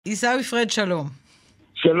עיסאווי פריג, שלום.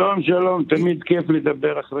 שלום, שלום, תמיד כיף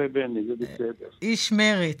לדבר אחרי בני, זה בסדר. איש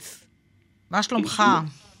מרץ, מה שלומך?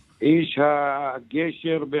 איש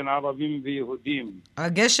הגשר בין ערבים ויהודים.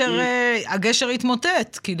 הגשר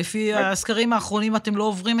התמוטט, כי לפי הסקרים האחרונים אתם לא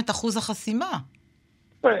עוברים את אחוז החסימה.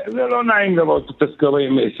 זה לא נעים לראות את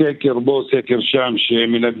הסקרים, סקר בו, סקר שם,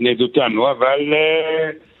 שמנדנד אותנו, אבל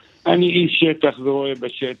אני איש שטח ורואה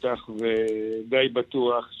בשטח, ודי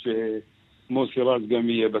בטוח שמוסי רז גם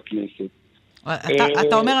יהיה בכנסת.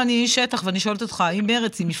 אתה אומר אני איש שטח, ואני שואלת אותך, האם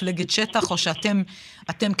מרץ היא מפלגת שטח, או שאתם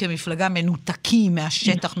כמפלגה מנותקים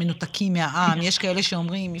מהשטח, מנותקים מהעם? יש כאלה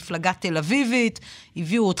שאומרים, מפלגה תל אביבית,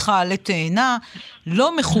 הביאו אותך עלי תאנה,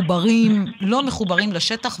 לא מחוברים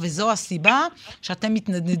לשטח, וזו הסיבה שאתם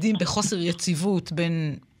מתנדנדים בחוסר יציבות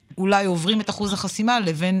בין אולי עוברים את אחוז החסימה,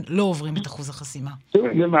 לבין לא עוברים את אחוז החסימה.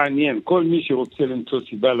 זה מעניין, כל מי שרוצה למצוא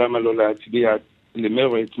סיבה למה לא להצביע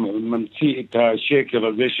למרץ, ממציא את השקר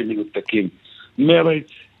הזה שמנותקים. מרץ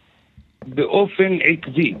באופן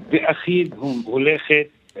עקבי ואחיד הולכת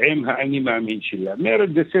עם האני מאמין שלה. מרץ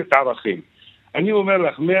זה סט ערכים. אני אומר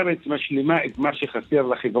לך, מרץ משלימה את מה שחסר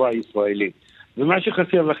לחברה הישראלית. ומה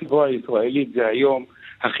שחסר לחברה הישראלית זה היום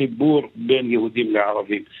החיבור בין יהודים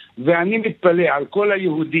לערבים. ואני מתפלא על כל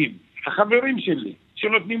היהודים, החברים שלי,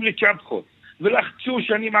 שנותנים לי צ'פחות, ולחצו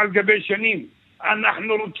שנים על גבי שנים.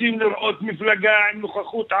 אנחנו רוצים לראות מפלגה עם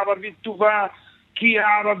נוכחות ערבית טובה, כי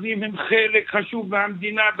הערבים הם חלק חשוב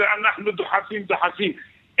מהמדינה, ואנחנו דוחפים.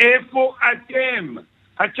 איפה אתם?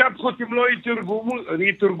 הצ'פחות אם לא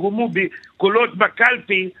יתרגמו בקולות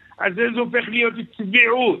בקלפי, אז זה הופך להיות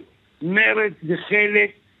צביעות. מרץ זה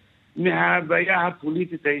חלק מההוויה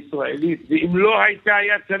הפוליטית הישראלית, ואם לא הייתה,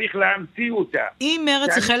 היה צריך להמציא אותה. אם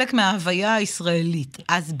מרץ היא חלק מההוויה הישראלית,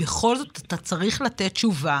 אז בכל זאת אתה צריך לתת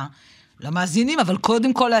תשובה למאזינים, אבל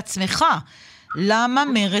קודם כל לעצמך. למה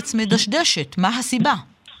מרץ מדשדשת? מה הסיבה?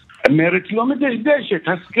 מרץ לא מדשדשת,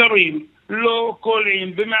 הסקרים לא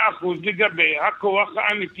קולעים ב100% לגבי הכוח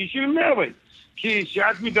האמיתי של מרץ. כי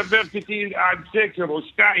שאת מדברת איתי עד סקר או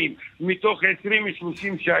שתיים מתוך 20-30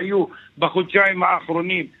 שהיו בחודשיים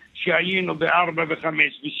האחרונים, שהיינו ב4 ו5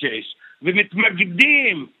 ו6,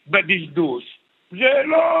 ומתמקדים בדשדוש, זה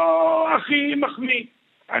לא הכי מחמיא.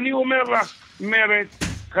 אני אומר לך, מרץ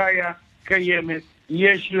חיה, קיימת,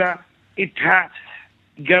 יש לה את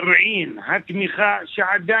הגרעין, התמיכה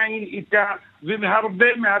שעדיין איתה, והרבה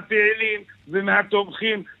מהפעילים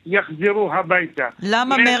ומהתומכים יחזרו הביתה.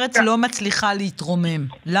 למה מרץ לא מצליחה להתרומם?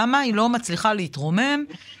 למה היא לא מצליחה להתרומם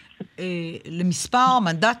למספר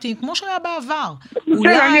מנדטים כמו שהיה בעבר?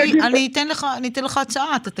 אולי, אני אתן לך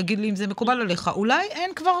הצעה, אתה תגיד לי אם זה מקובל עליך. אולי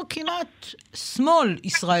אין כבר כמעט שמאל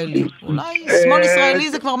ישראלי. אולי שמאל ישראלי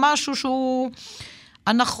זה כבר משהו שהוא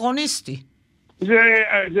אנכרוניסטי.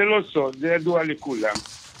 זה לא סוד, זה ידוע לכולם.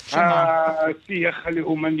 השיח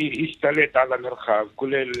הלאומני השתלט על המרחב,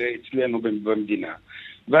 כולל אצלנו במדינה.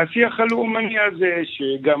 והשיח הלאומני הזה,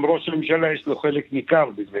 שגם ראש הממשלה יש לו חלק ניכר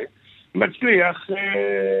בזה, מצליח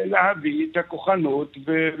להביא את הכוחנות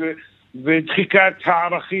ודחיקת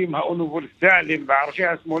הערכים האוניברסליים וערכי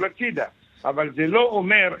השמאל הצידה. אבל זה לא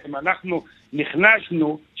אומר, אם אנחנו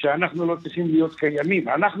נכנסנו, שאנחנו לא צריכים להיות קיימים.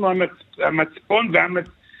 אנחנו המצפון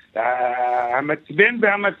המצבן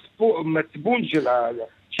והמצבון של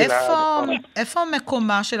איפה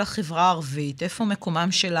מקומה של החברה הערבית? איפה מקומם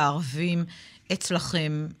של הערבים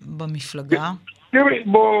אצלכם במפלגה?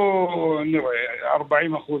 בואו נראה, 40%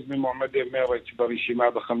 ממועמדי מרץ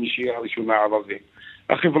ברשימה בחמישייה הראשונה ערבים.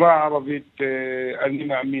 החברה הערבית, אני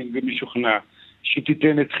מאמין ומשוכנע,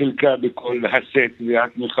 שתיתן את חלקה בכל הסט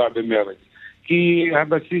והתמיכה במרץ. כי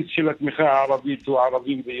הבסיס של התמיכה הערבית הוא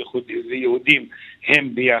ערבים ויהודים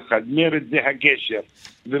הם ביחד. מרץ זה הגשר.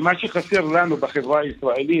 ומה שחסר לנו בחברה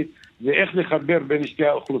הישראלית זה איך לחבר בין שתי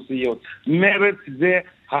האוכלוסיות. מרץ זה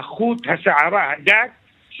החוט, השערה, הדק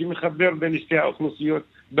שמחבר בין שתי האוכלוסיות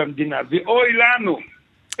במדינה. ואוי לנו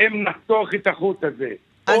אם נחתוך את החוט הזה.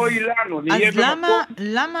 אוי לנו, נהיה במקום. אז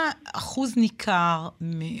למה אחוז ניכר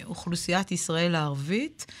מאוכלוסיית ישראל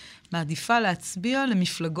הערבית מעדיפה להצביע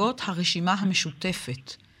למפלגות הרשימה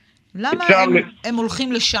המשותפת? למה הם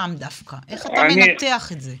הולכים לשם דווקא? איך אתה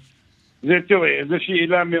מנתח את זה? זו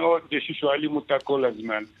שאלה מאוד ששואלים אותה כל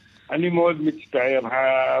הזמן. אני מאוד מצטער,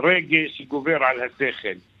 הרגש גובר על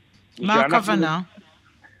השכל. מה הכוונה?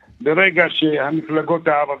 ברגע שהמפלגות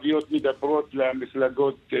הערביות מדברות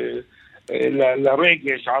למפלגות,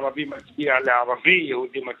 לרגש, ערבי מצביע לערבי,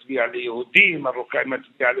 יהודי מצביע ליהודי, מרוקאי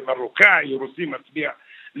מצביע למרוקאי, רוסי מצביע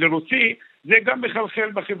לרוסי, זה גם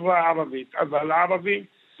מחלחל בחברה הערבית. אבל הערבים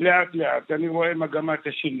לאט לאט, אני רואה מגמת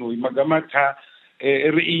השינוי, מגמת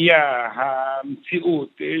הראייה,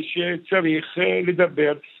 המציאות, שצריך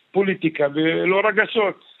לדבר פוליטיקה ולא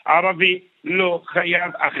רגשות. ערבי לא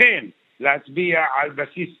חייב אכן להצביע על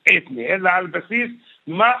בסיס אתני, אלא על בסיס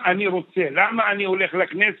מה אני רוצה, למה אני הולך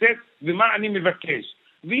לכנסת ומה אני מבקש.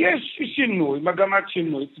 ויש שינוי, מגמת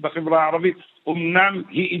שינוי בחברה הערבית, אמנם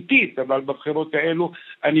היא איטית, אבל בבחירות האלו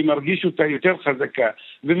אני מרגיש אותה יותר חזקה.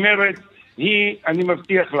 ומרץ היא, אני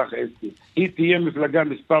מבטיח לך אסתי, היא תהיה מפלגה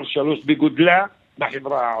מספר 3 בגודלה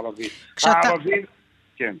בחברה הערבית.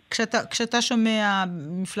 כן. כשאתה שומע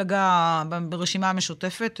מפלגה ברשימה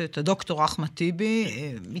המשותפת, את הדוקטור אחמד טיבי,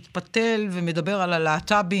 מתפתל ומדבר על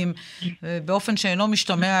הלהט"בים באופן שאינו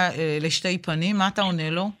משתמע לשתי פנים, מה אתה עונה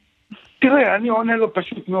לו? תראה, אני עונה לו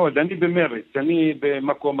פשוט מאוד, אני במרץ, אני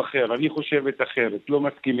במקום אחר, אני חושבת אחרת, לא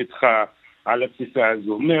מסכים איתך על התפיסה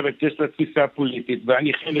הזו. מרץ יש לה תפיסה פוליטית,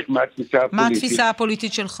 ואני חלק מהתפיסה הפוליטית. מה התפיסה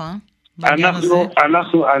הפוליטית שלך?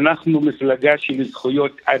 אנחנו מפלגה של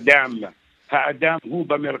זכויות אדם. האדם הוא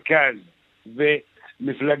במרכז,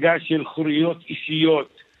 ומפלגה של חירויות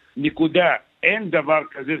אישיות, נקודה. אין דבר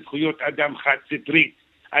כזה זכויות אדם חד סטרית.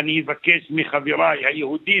 אני אבקש מחבריי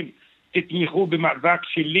היהודים, תתמיכו במאבק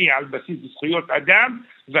שלי על בסיס זכויות אדם,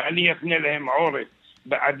 ואני אפנה להם עורף.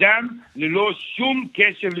 באדם ללא שום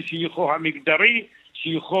קשר לשייכו המגדרי,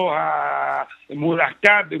 שייכו אם הוא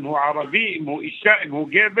להט"ב, אם הוא ערבי, אם הוא אישה, אם הוא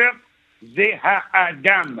גבר, זה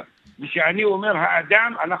האדם. ושאני אומר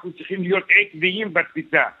האדם, אנחנו צריכים להיות עקביים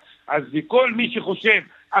בתפיסה. אז כל מי שחושב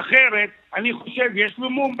אחרת, אני חושב, יש לו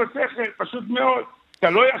מום בשכל, פשוט מאוד. אתה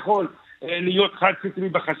לא יכול להיות חד סטרי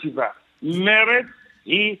בחשיבה. מרץ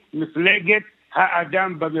היא מפלגת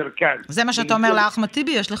האדם במרכז. זה מה שאתה אומר לאחמד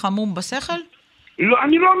טיבי, יש לך מום בשכל? לא,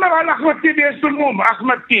 אני לא אומר על אחמד טיבי יש לו מום.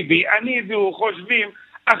 אחמד טיבי, אני והוא חושבים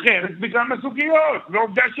אחרת בכמה סוגיות.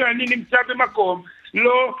 ועובדה שאני נמצא במקום,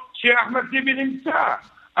 לא שאחמד טיבי נמצא.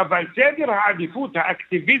 אבל סדר העדיפות,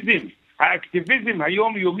 האקטיביזם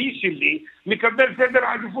היומיומי שלי, מקבל סדר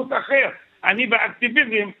העדיפות אחר. אני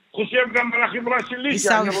באקטיביזם חושב גם על החברה שלי.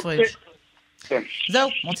 עיסאווי פריג. זהו,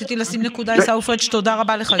 רציתי לשים נקודה. עיסאווי פריג, תודה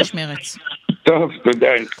רבה לך, איש מרץ. טוב,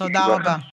 תודה. תודה רבה.